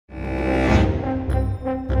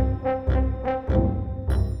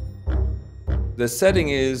The setting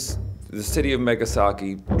is the city of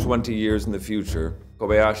Megasaki, 20 years in the future.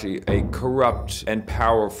 Kobayashi, a corrupt and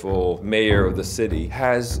powerful mayor of the city,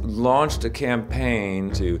 has launched a campaign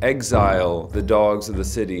to exile the dogs of the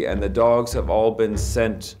city, and the dogs have all been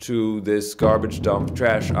sent to this garbage dump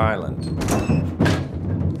trash island.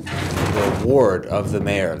 The ward of the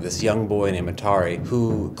mayor, this young boy named Atari,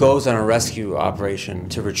 who goes on a rescue operation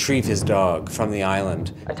to retrieve his dog from the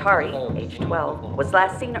island. Atari, age 12, was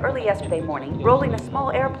last seen early yesterday morning rolling a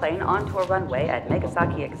small airplane onto a runway at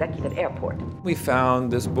Megasaki Executive Airport. We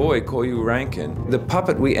found this boy, Koyu Rankin. The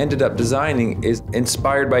puppet we ended up designing is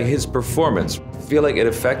inspired by his performance. I feel like it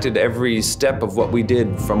affected every step of what we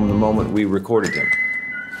did from the moment we recorded him.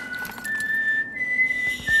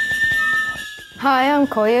 Hi, I'm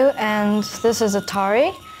Koyu, and this is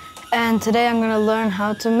Atari, and today I'm going to learn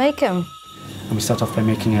how to make him. And we start off by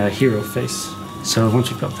making a hero face. So once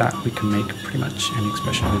we've got that, we can make pretty much any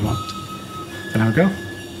expression we want. Then have a go.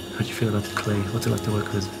 How do you feel about the clay? What's it like to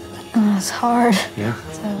work with? It's hard. Yeah?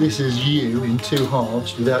 This is you in two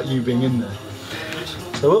halves without you being in there.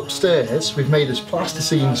 So upstairs, we've made this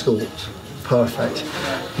plasticine sculpt. Perfect.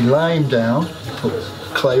 You lay him down, put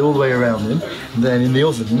clay all the way around him, and then in the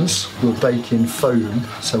ovens we'll bake in foam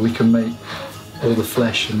so we can make all the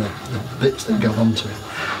flesh and the bits that go onto it.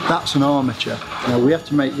 That's an armature. Now we have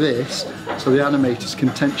to make this so the animators can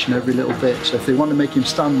tension every little bit. So if they want to make him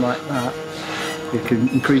stand like that, we can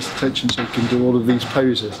increase the tension so he can do all of these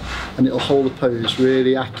poses, and it'll hold the pose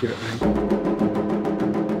really accurately.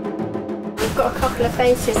 We've got a couple of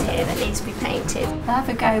faces here that need to be painted. I'll have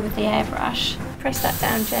a go with the airbrush. Press that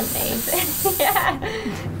down gently.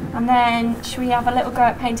 Yeah. And then, should we have a little go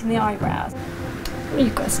at painting the eyebrows? Oh,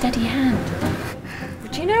 you've got a steady hand.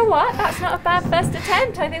 But you know what? That's not a bad first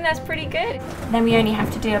attempt. I think that's pretty good. Then we only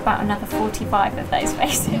have to do about another 45 of those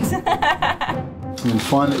faces. And then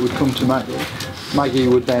finally it would come to Maggie. Maggie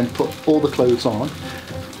would then put all the clothes on.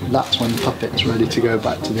 That's when the puppet's ready to go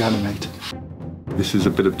back to the animator. This is a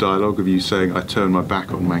bit of dialogue of you saying, I turn my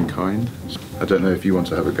back on mankind. I don't know if you want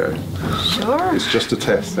to have a go. Sure. It's just a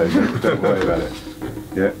test, though. Don't worry about it.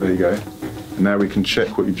 Yeah, there you go. And now we can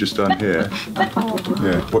check what you've just done here.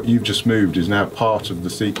 Yeah, what you've just moved is now part of the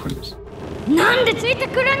sequence.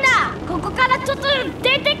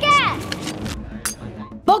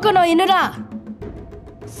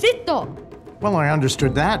 Well, I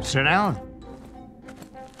understood that. Sit down.